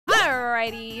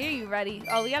Alrighty, are you ready?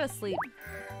 Oh, we gotta sleep.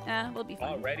 Yeah, we'll be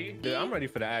fine. Oh, ready? Dude, I'm ready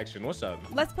for the action. What's up?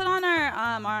 Let's put on our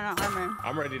armor.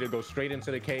 I'm ready to go straight into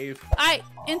the cave. All right,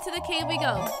 into the cave we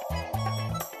go.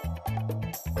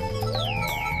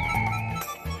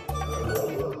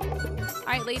 All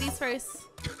right, ladies first.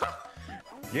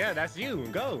 Yeah, that's you.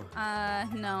 Go.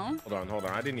 No. Hold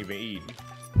on. I didn't even eat.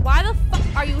 Why the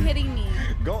fuck are you hitting me?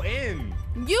 Go in.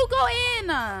 You go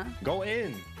in. Go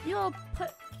in. You'll put.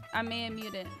 I may have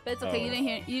muted, but it's okay. You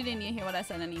didn't even hear what I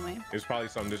said anyway. It's probably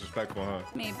something disrespectful, huh?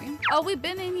 Maybe. Oh, we've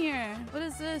been in here. What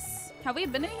is this? Have we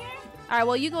been in here? All right.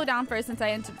 Well, you go down first since I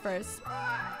entered first.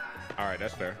 All right,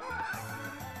 that's fair.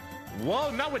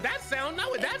 Whoa, not with that sound. Not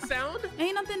with that sound.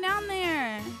 Ain't nothing down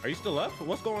there. Are you still up?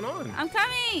 What's going on? I'm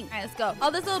coming. All right, let's go.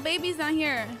 Oh, there's little babies down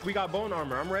here. We got bone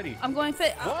armor. I'm ready. I'm going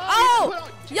fit. Whoa, Oh,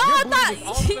 yo, I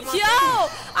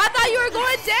thought you were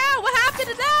going down. What happened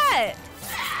to that?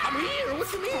 I'm here.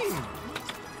 What you mean?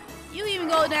 You even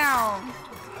go down.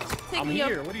 I'm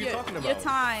here. What are you talking about? Your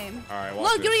time. All right.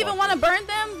 Look, you don't even want to burn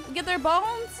them? Get their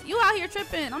bones? You out here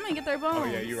tripping. I'm going to get their bones. Oh,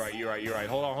 yeah, you're right.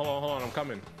 Hold on. I'm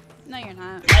coming. No, you're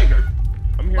not.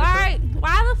 I'm here.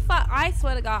 Why the fuck? I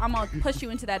swear to God, I'm going to push you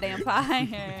into that damn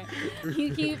fire.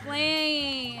 You keep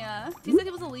playing. Do you think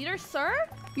it was a leader, sir?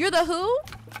 You're the who?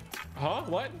 Huh?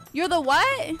 What? You're the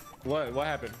what? What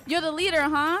happened? You're the leader,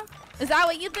 huh? Is that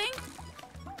what you think?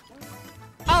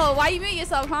 Oh, why you mute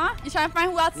yourself, huh? You trying to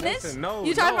find who out snitch? Listen, no,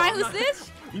 you trying to find who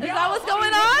snitch? Is that what's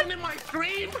going on? In my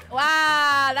stream?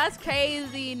 Wow, that's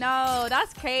crazy. No,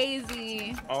 that's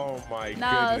crazy. Oh my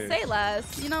no, goodness. Say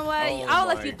less. You know what? Oh I'll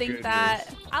let you think goodness.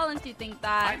 that. I'll let you think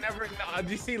that. I never.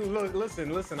 You see, look,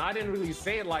 listen. I didn't really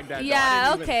say it like that.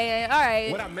 Yeah. Okay. All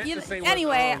right. What I meant to say was.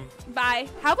 Anyway, bye.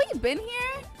 Have we been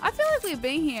here? I feel like we've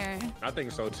been here. I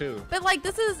think so too. But like,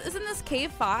 isn't this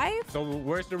cave 5? So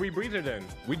where's the rebreather then?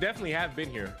 We definitely have been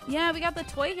here. Yeah, we got the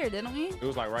toy here, didn't we? It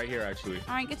was like right here actually.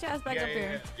 All right, get your ass back up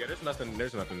here. Yeah, there's nothing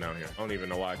down here. I don't even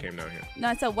know why I came down here. No,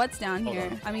 I said what's down Hold here.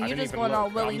 on. I mean, you're just going all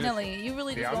willy-nilly. You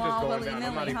really just going all I'm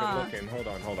willy-nilly, not even huh? looking. Hold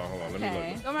on. Let me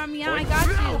Okay. look. Don't run me out. I got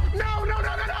you. No.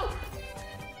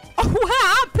 What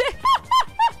happened?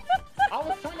 I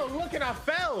was trying to look and I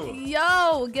fell.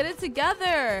 Yo, get it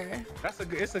together.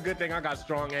 It's a good thing I got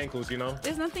strong ankles, you know.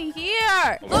 There's nothing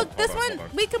here. Look, this one, hold on.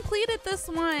 we completed this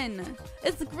one.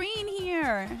 It's green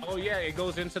here. Oh yeah, it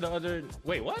goes into the other.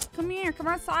 Wait, what? Come here, come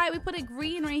outside. We put it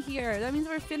green right here. That means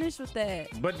we're finished with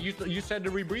it. But you said the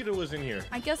rebreather was in here.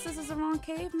 I guess this is the wrong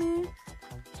cave, man.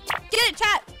 Get it,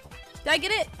 chat. Did I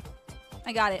get it?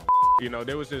 I got it. You know,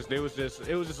 it was just a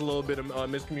little bit of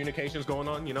miscommunications going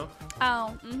on, you know.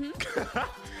 Oh,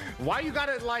 Why you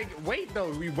gotta like wait though?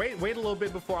 We wait a little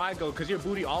bit before I go, cause your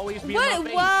booty always be in my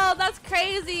face. Whoa, that's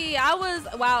crazy.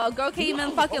 Wow, a girl came in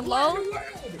fucking low.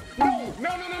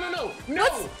 No.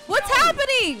 What's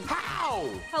happening? How?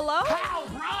 Hello? How,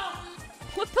 bro?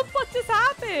 What the fuck just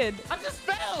happened? I just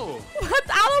fell. What?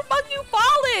 How the fuck you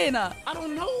falling? I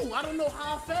don't know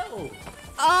how I fell.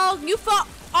 Oh, you fell.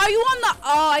 Are you on the?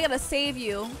 Oh, I gotta save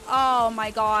you. Oh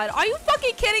my God. Are you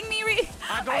fucking kidding me?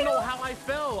 I don't know how I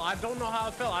fell.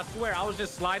 I swear, I was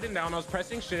just sliding down. I was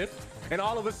pressing shift, and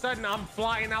all of a sudden, I'm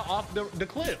flying out off the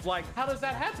cliff. Like, how does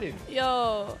that happen?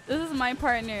 Yo, this is my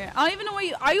partner. I don't even know where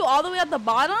you are. You all the way at the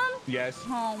bottom? Yes.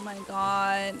 Oh my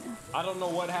God. I don't know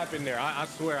what happened there. I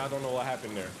swear, I don't know what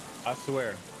happened there. I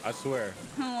swear.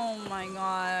 Oh my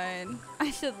God.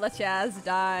 I should let your ass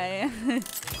die.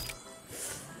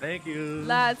 Thank you.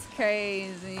 That's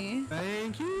crazy.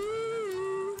 Thank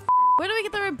you. Where do we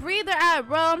get the rebreather at,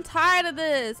 bro? I'm tired of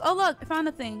this. Oh, look. I found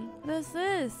a thing. What is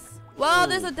this? Whoa,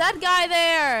 there's a dead guy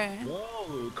there.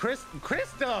 Whoa,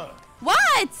 Krista.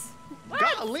 What?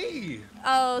 Golly.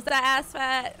 Oh, is that ass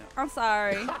fat? I'm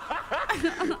sorry.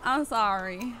 I'm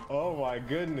sorry. Oh, my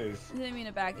goodness. I didn't mean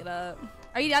to back it up.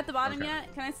 Are you at the bottom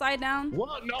yet? Can I slide down?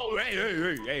 What? No.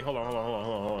 Hey. Hold on.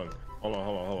 Hold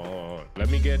on. Let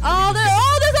me get. Oh,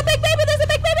 there's a big baby. There's a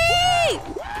big baby.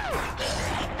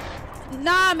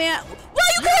 Nah, man. Well,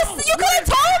 you could have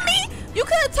told me. You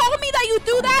could have told me that you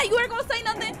do that. You weren't gonna say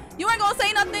nothing.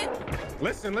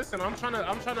 Listen. I'm trying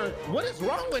to. What is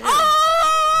wrong with him? Oh!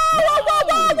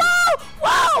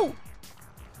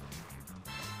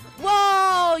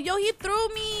 Whoa! Yo, he threw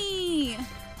me.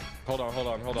 Hold on.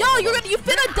 Yo, you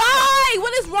finna die.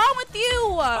 What is wrong with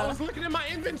you? I was looking at my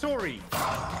inventory.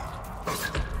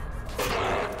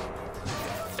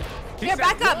 Here,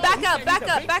 back up.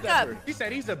 He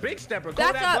said he's a big stepper.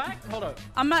 Back up. Black? Hold up.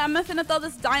 I'm finna throw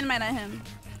this dynamite at him.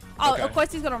 Oh, okay. Of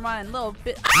course he's gonna run, little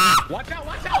bit. Ah! Watch out!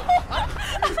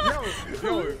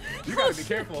 Yo, you gotta be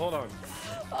careful. Hold on.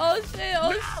 Oh shit! No!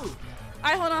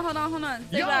 Alright, hold on.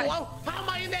 Stay back. How am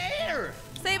I in the air?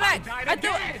 Stay back. I died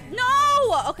again. No!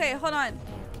 Okay, hold on.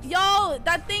 Yo,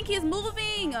 that thing keeps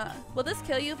moving. Will this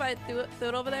kill you if I threw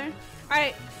it over there? All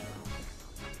right.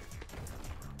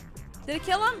 Did it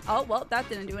kill him? Oh, well, that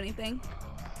didn't do anything.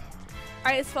 All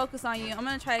right, let's focus on you. I'm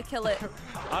gonna try to kill it.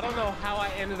 I don't know how I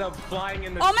ended up flying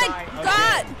in the sky. Oh my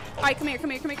God! Again. All right, come here.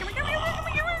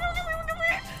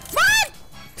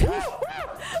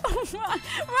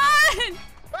 Run!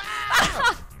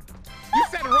 Ah! You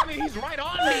said run and he's right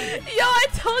on me. Yo, I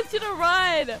told you to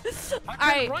run. All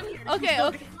right.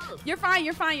 Okay. You're fine.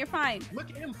 You're fine. Look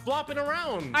at him flopping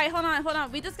around. All right, hold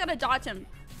on. We just gotta dodge him,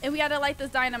 and we gotta light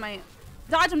this dynamite.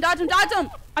 Dodge him.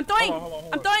 I'm throwing.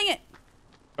 I'm throwing it.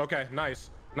 Okay, nice.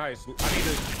 I need to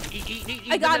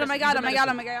eat. I got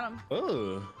him.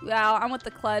 Ugh. Wow, I'm with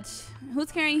the clutch.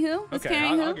 Who's carrying who? Who's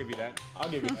carrying who? I'll give you that. I'll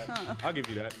give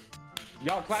you that.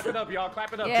 Y'all clap it up. Yeah,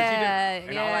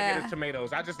 All I get is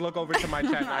tomatoes. I just look over to my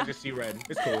chat and I just see red.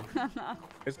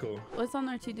 It's cool. What's on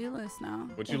our to-do list now?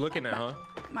 What you looking at, huh?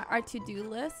 Our to-do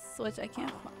list, which I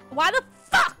can't. Why the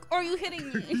fuck are you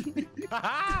hitting me?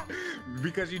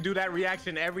 Because you do that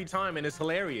reaction every time and it's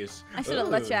hilarious. I should have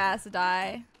let your ass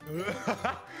die.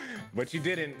 But you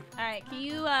didn't. All right, can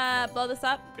you blow this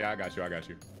up? Yeah, I got you.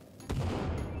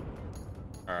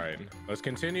 All right, let's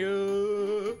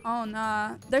continue. Oh,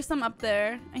 nah. There's some up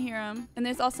there. I hear them. And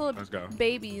there's also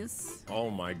babies. Oh,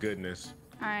 my goodness.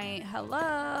 All right,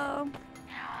 hello.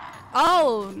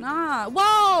 Oh, nah.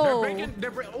 Whoa.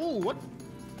 Oh, what?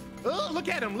 Oh, look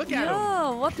at him.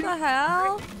 Yo, what the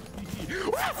hell?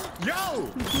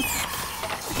 Yo.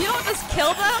 You don't just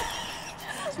kill them?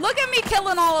 Look at me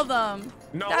killing all of them.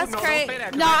 No, that's crazy. Don't say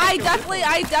that, no, I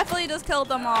definitely just killed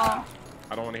them all.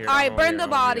 I don't want to hear. All right, burn the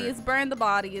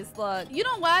bodies. Look, you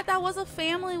know what? That was a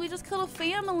family. We just killed a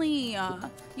family.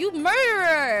 You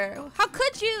murderer! How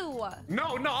could you?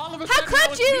 No, all of a How sudden.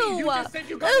 could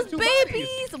you? Those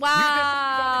babies.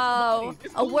 Wow.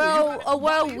 A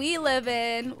world we live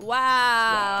in.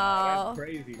 Wow. That's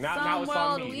crazy. Now it's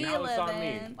on me. Now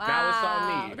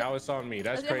it's on me.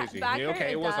 That's crazy.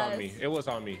 Okay, it was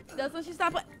on me. Doesn't she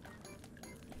stop it?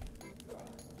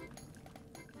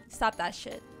 Stop that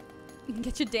shit.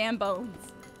 Get your damn bones.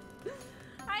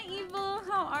 Hi, Evil.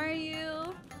 How are you?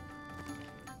 All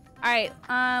right.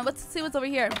 Let's see what's over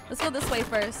here. Let's go this way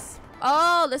first.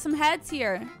 Oh, there's some heads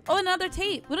here. Oh, another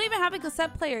tape. We don't even have a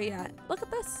cassette player yet. Look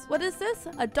at this. What is this?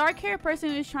 A dark-haired person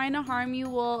who's trying to harm you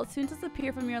will soon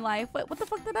disappear from your life. What the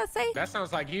fuck did that say? That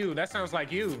sounds like you.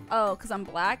 Oh, because I'm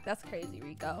black? That's crazy,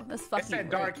 Rico. That's fucking It said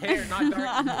dark hair, not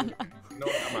dark. No,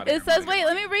 I'm not. It says, wait,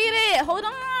 let me read it. Hold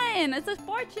on. It says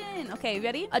fortune. Okay,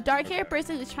 ready? A dark-haired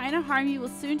person who's trying to harm you will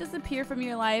soon disappear from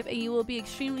your life and you will be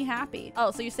extremely happy. Oh,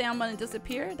 so you're saying I'm gonna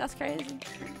disappear? That's crazy.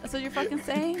 That's what you're fucking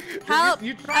saying? Help!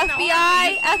 FBI!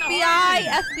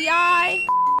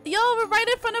 Yo, we're right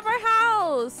in front of our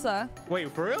house.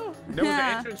 Wait, for real? There was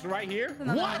an entrance right here?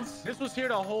 What? This was here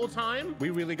the whole time?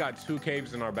 We really got 2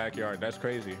 caves in our backyard. That's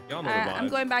crazy. Y'all know the vibes. I'm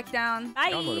going back down. Bye.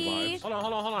 Y'all know the vibes. Hold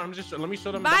on. Let me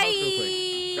show them the Bye. house real quick.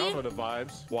 Y'all know the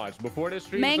vibes. Watch, before this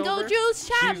stream is over, Mango juice,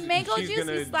 chat. Mango juice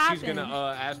is slapping. She's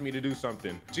gonna ask me to do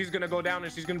something. She's gonna go down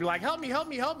and she's gonna be like, help me.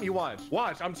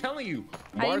 Watch. I'm telling you.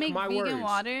 How do you make my vegan words.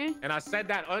 water? And I said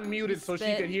that unmuted so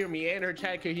she could hear me and her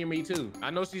chat could hear me too.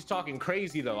 I know she's talking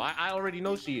crazy though. I already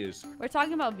know she is. We're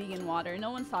talking about vegan water.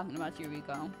 No one's talking about you,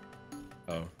 Rico.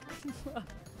 Oh.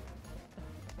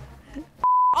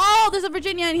 Oh, there's a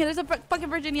Virginia in here. There's a fucking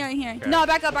Virginia in here. Okay. No,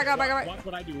 back up.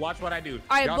 Watch what I do.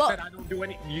 All right, y'all said I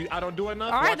don't do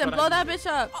enough. All right, then blow that bitch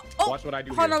up. Oh, watch what I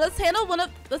do. Hold on, let's handle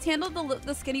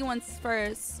the skinny ones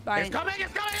first. Bye. It's coming.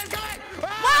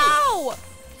 Ah! Whoa!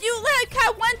 You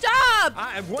had one job.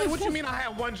 What you mean I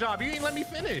had one job? You ain't let me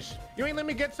finish. You ain't let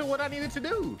me get to what I needed to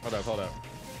do. Hold up.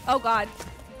 Oh God.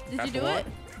 Did you do it?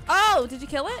 Oh, did you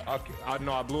kill it?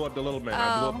 No, I blew up the little man.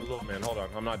 Hold on.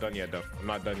 I'm not done yet,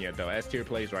 though. S tier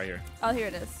plays right here. Oh, here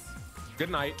it is. Good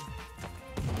night.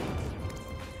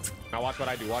 Now watch what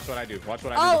I do. Watch what I do.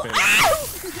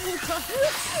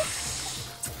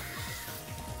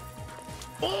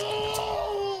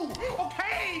 Oh!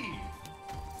 Okay!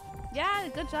 Yeah,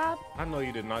 good job. I know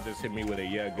you did not just hit me with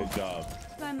a good job.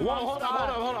 Whoa, hold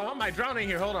on. I might drown in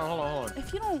here. Hold on.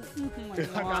 If you don't, oh my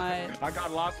God. I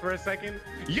got lost for a second.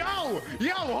 Yo,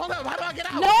 hold up. How do I get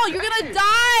out? No, you're gonna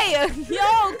die.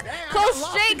 Yo, go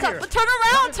straight. Turn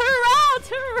around.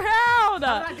 How did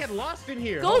I get lost in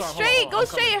here? Go straight.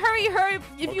 Hurry.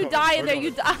 If you die in there,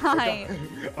 you die.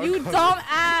 You dumb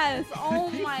ass. Oh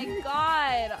my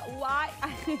God. Why?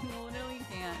 I literally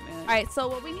can't, man. All right, so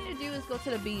what we need to do is go to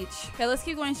the beach. Okay, let's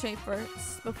keep going straight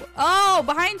first. Oh,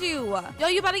 behind you. Yo,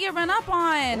 you about to get run up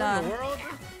on. What in the world?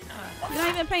 You're not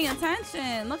even paying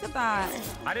attention. Look at that.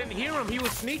 I didn't hear him. He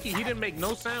was sneaky. He didn't make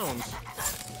no sounds.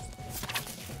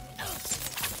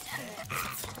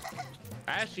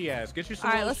 Ashy ass. Get you some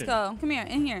All right, lotion. let's go. Come here,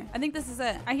 in here. I think this is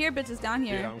it. I hear bitches down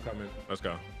here. Yeah, I'm coming. Let's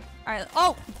go. All right.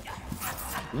 Oh.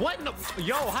 What? In the,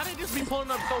 yo, how they just be pulling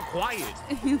up so quiet?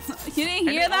 You didn't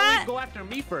hear and they that? always go after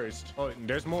me first. Oh,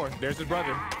 there's more. There's his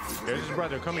brother. There's his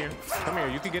brother. Come here. Come here.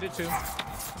 You can get it too.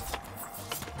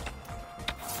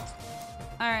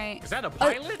 All right. Is that a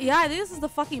pilot? Yeah, I think this is the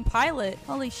fucking pilot.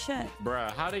 Holy shit.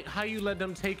 Bruh, how you let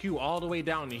them take you all the way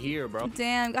down to here, bro?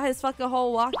 Damn, got his fucking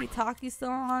whole walkie-talkie still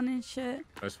on and shit.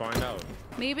 Let's find out.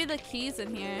 Maybe the key's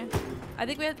in here. I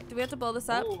think do we have to blow this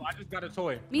up? Oh, I just got a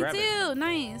toy. Me Grab too. it.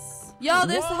 Nice. Yo,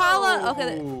 there's Whoa. holla.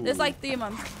 Okay, there's like 3 of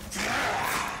them.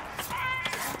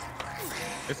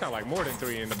 It sounds like more than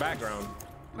 3 in the background.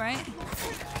 Right?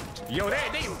 Yo,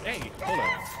 hey, hold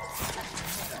on.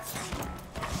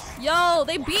 Yo,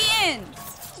 they beating.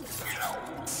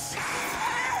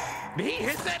 Did he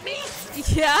hiss at me?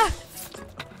 Yeah.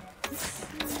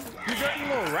 You dirty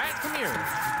little rat, come here.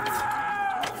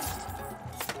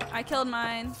 I killed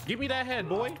mine. Give me that head,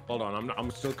 boy. Hold on, I'm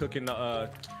still cooking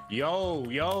the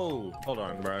yo. Hold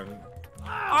on, bro.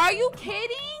 Are you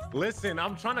kidding? Listen,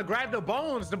 I'm trying to grab the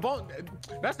bones.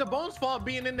 That's the bones' fault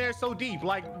being in there so deep.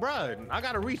 Like, bruh, I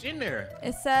gotta reach in there.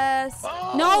 It says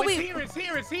Oh, no.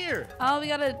 it's here. Oh, we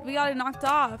got it knocked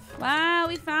off. Wow,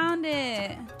 we found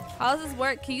it. How does this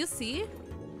work? Can you see?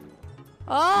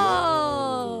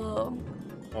 Oh.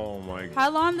 Oh my god. How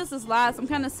long does this last? I'm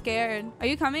kind of scared. Are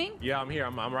you coming? Yeah, I'm here.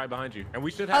 I'm right behind you. And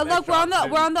we should Oh, have. look, we're on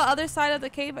the other side of the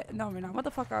cave. No, we're not. What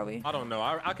the fuck are we? I don't know.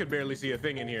 I could barely see a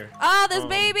thing in here. Oh, there's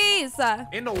babies.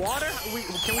 In the water? Can we?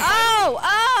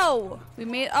 Oh, we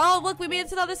made. Oh, look, we made it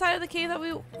to the other side of the cave.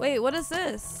 Wait, what is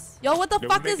this? Yo, what the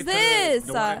fuck is this?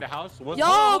 The one in the house?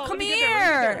 Yo, come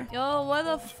here. Yo, what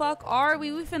the fuck are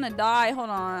we? We finna die. Hold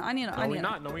on. I need. No,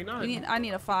 we not. I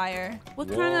need a fire. What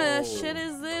kind of shit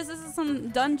is this? This is some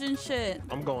dungeon shit.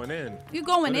 I'm going in. You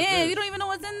going in? You don't even know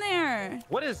what's in there.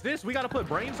 What is this? We gotta put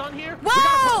brains on here? Whoa! We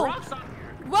gotta put rocks on here.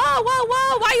 Whoa!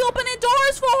 Why are you opening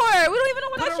doors for? We don't even know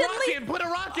what that shit leads. Put a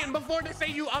rock in before they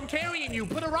say I'm carrying you.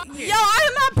 Put a rock in. Yo, I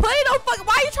am not putting no fuck.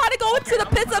 Why are you trying to go into the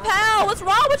pits of hell? What's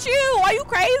wrong with you? Are you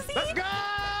crazy? Let's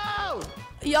go!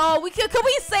 Yo, could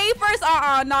we save first?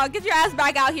 Nah, get your ass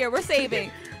back out here. We're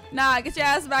saving. Nah, get your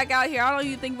ass back out here. I don't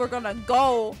even think we're gonna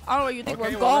go. I don't even think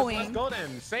we're going. Let's go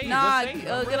then. Save. Nah,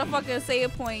 get a fucking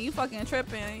save point. You fucking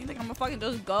tripping. You think I'm gonna fucking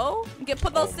just go?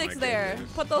 Put those sticks there.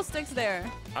 Put those sticks there.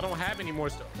 I don't have any more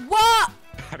stuff. What?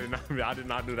 I did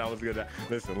not do that was good.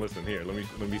 Listen here. Let me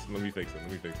fix it.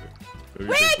 We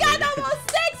ain't got no more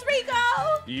sticks, Rico.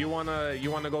 You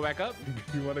wanna go back up?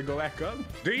 You wanna go back up?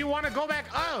 Do you wanna go back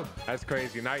up? That's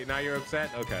crazy. Now you're upset?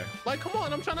 Okay. Like, come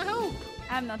on, I'm trying to help.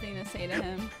 I have nothing to say to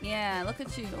him. Yeah, look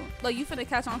at you. Look, you finna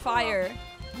catch on fire.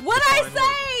 What'd I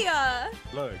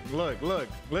say? Look.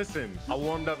 Listen, I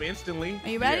warmed up instantly. Are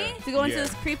you ready to go into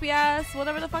this creepy ass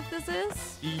whatever the fuck this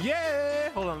is? Yeah.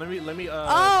 Hold on. Let me.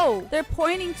 Oh, they're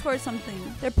pointing towards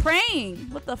something. They're praying.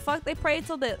 What the fuck? They pray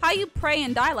till the. How you pray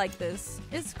and die like this?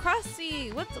 It's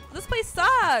crusty. This place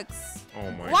sucks. Oh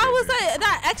my. Why was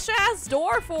that extra ass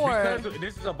door for? Because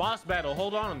this is a boss battle.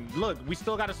 Hold on. Look, we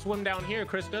still gotta swim down here,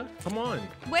 Krista. Come on.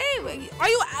 Wait. Are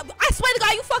you? I swear to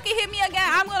God, you fucking hit me again.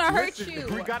 I'm gonna hurt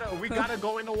you. We gotta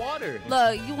go in the water.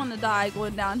 Look, you wanna die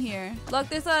going down here. Look,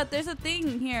 there's a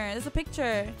thing here. There's a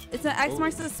picture. It's an X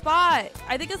marks the spot.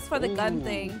 I think it's for the gun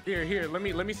thing. Here. Let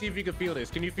me see if you can feel this.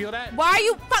 Can you feel that? Why are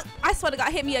you? Fuck! I swear to God,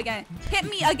 hit me again. Hit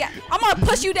me again. I'm gonna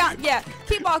push you down. Yeah,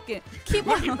 keep walking. Keep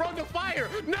walking. You broke the fire.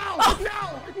 No.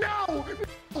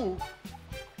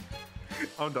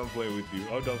 I'm done playing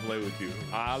with you.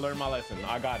 I learned my lesson.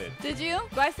 I got it. Did you?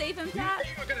 Do I save him, chat?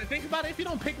 You were gonna think about it. If you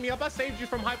don't pick me up, I saved you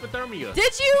from hypothermia.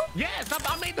 Did you? Yes,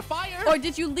 I made the fire. Or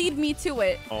did you lead me to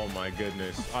it? Oh my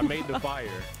goodness. I made the fire.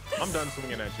 I'm done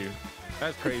swinging at you.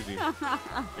 That's crazy.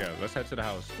 Yeah, let's head to the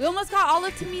house. We almost got all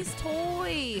of Timmy's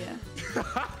toy.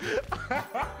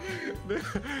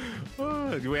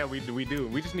 Yeah, we do.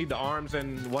 We just need the arms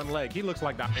and one leg. He looks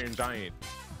like the Iron Giant.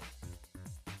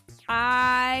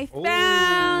 I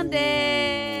found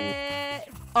it.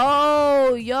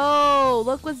 Oh, yo,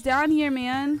 look what's down here,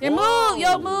 man. Here, move,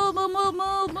 yo, move.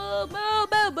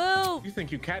 You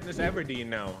think you Katniss Everdeen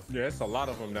now? Yeah, it's a lot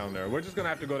of them down there. We're just gonna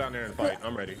have to go down there and fight.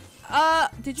 I'm ready.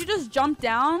 Did you just jump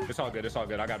down? It's all good.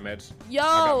 I got meds.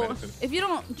 Yo, if you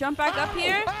don't jump back up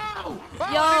here,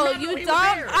 yo, you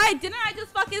dumb. Didn't I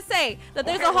just fucking say that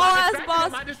there's a whole ass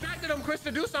boss? I distracted him,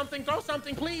 Krista. Do something. Throw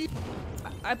something, please.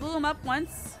 I blew him up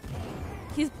once.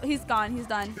 He's gone. He's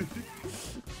done.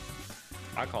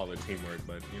 I call it teamwork,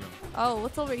 but you know. Oh,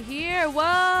 what's over here?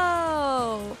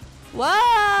 Whoa!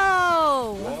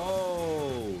 Whoa!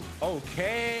 Whoa!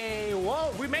 Okay.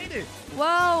 Whoa! We made it.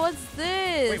 Whoa! What's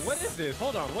this? Wait, what is this?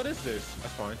 Hold on. What is this?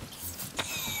 That's fine.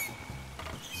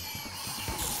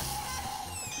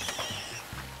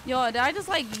 Yo, did I just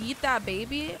like yeet that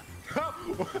baby?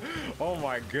 Oh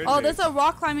my goodness. Oh, there's a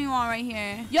rock climbing wall right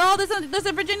here. Yo, there's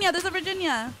a Virginia. There's a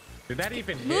Virginia. Did that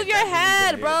even hit? Move your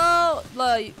head, bro.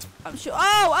 Look, I'm sure.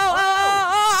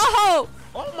 Oh!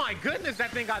 Oh my goodness,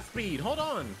 that thing got speed. Hold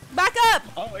on. Back up.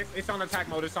 Oh, it's on attack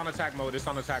mode. It's on attack mode. It's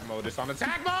on attack mode. It's on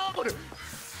attack mode.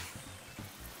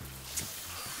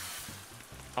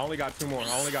 I only got 2 more.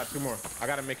 I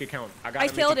gotta make it count. I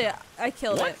killed it.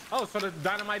 What? Oh, so the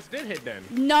dynamites did hit then?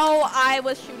 No, I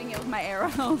was shooting it with my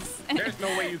arrows. There's no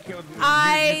way you killed it.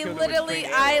 I literally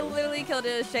killed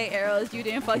it with straight arrows. You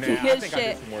didn't fucking hit shit. I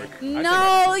did some work.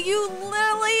 No, you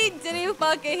literally didn't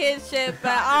fucking hit shit,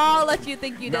 but I'll let you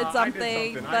think you did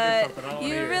something. But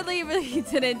you really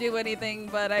didn't do anything,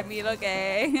 but I mean,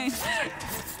 okay.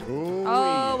 Ooh.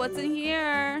 Oh, what's in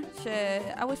here? Shit,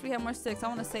 I wish we had more sticks. I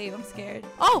want to save. I'm scared.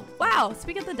 Oh, wow.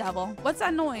 Speak of the devil. What's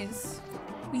that noise?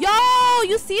 Yo,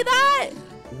 you see that?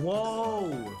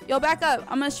 Whoa. Yo, back up.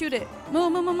 I'm gonna shoot it.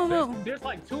 Move. There's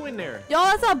like 2 in there. Yo,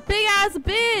 that's a big ass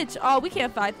bitch. Oh, we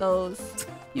can't fight those.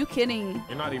 You kidding?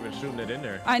 You're not even shooting it in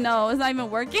there. I know. It's not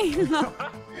even working.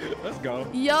 Let's go.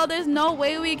 Yo, there's no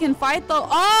way we can fight those.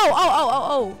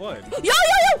 Oh. What? Yo.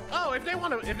 Oh, if they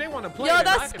wanna play. Yo,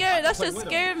 that's scary. That shit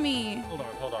scared me.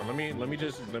 Hold on. Let me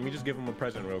just give him a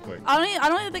present real quick. I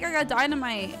don't even think I got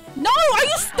dynamite. No, are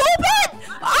you stupid?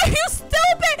 Are you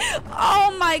stupid?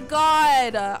 Oh my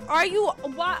god. Are you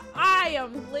what? I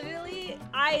am literally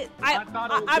I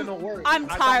thought it was gonna work. I'm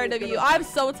tired of you. I'm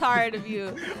so tired of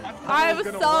you. I'm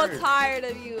so tired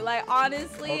of you. Like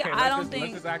honestly, okay, I don't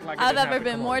think I've ever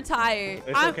been more tired.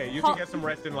 It's okay. You can get some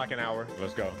rest in like an hour.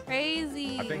 Let's go.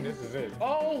 Crazy. I think this is it.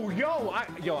 Oh, yo.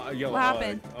 What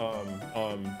happened?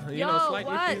 You know, slight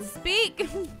what? issue. Speak.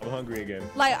 I'm hungry again.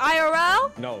 Like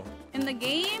IRL? No. In the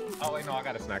game? Oh wait, no. I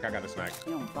got a snack.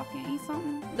 You don't fucking eat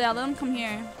something? Yeah, let him come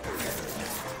here.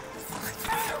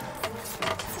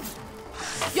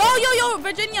 Yo,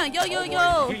 Virginia. Yo.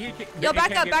 Yo,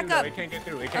 back up. It can't get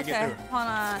through. It can't get through. Hold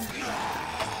on.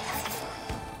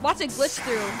 Watch it glitch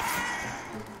through.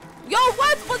 Yo,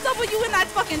 what's up with you in that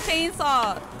fucking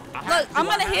chainsaw? Look, I'm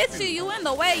gonna hit you. You in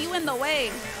the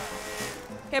way.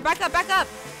 Here, back up.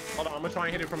 Hold on, I'm gonna try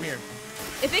and hit it from here.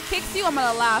 If it kicks you, I'm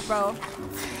gonna laugh, bro.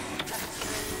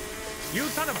 You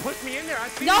trying to push me in there? I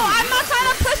see No, you. I'm not trying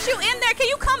to push you in there. Can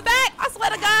you come back? I swear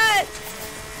to God.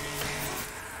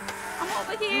 I'm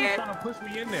over here. You trying to push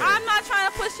me in there? I'm not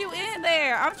trying to push you in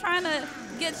there. I'm trying to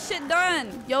get shit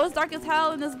done. Yo, it's dark as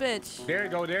hell in this bitch. There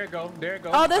it go.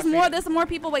 Oh, there's more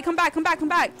people. Wait, come back.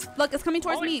 Look, it's coming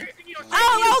towards me.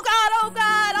 Oh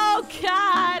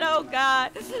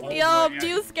God. Yo,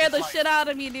 you scared the shit out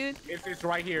of me, dude. It's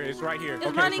right here. It's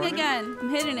It's running again. I'm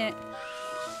hitting it.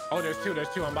 Oh, there's 2.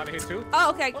 I'm about to hit 2. Oh,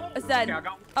 okay. It's dead. Okay, I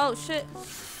got one. Oh, shit.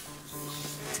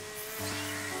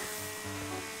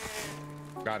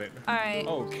 Got it. All right.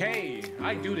 Okay,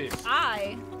 I do this.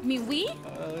 I mean we?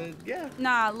 Yeah.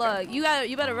 Nah, look, you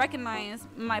better recognize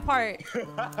my part.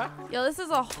 Yo, this is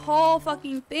a whole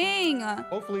fucking thing.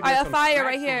 Hopefully I there's have some fire snacks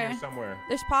right in here. somewhere.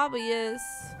 There's probably is.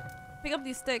 Pick up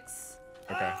these sticks.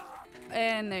 Okay.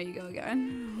 And there you go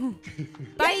again.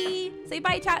 Bye. Say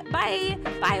bye, chat. Bye.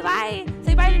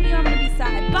 Say bye to me. I'm gonna be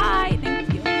sad. Bye. Thank you.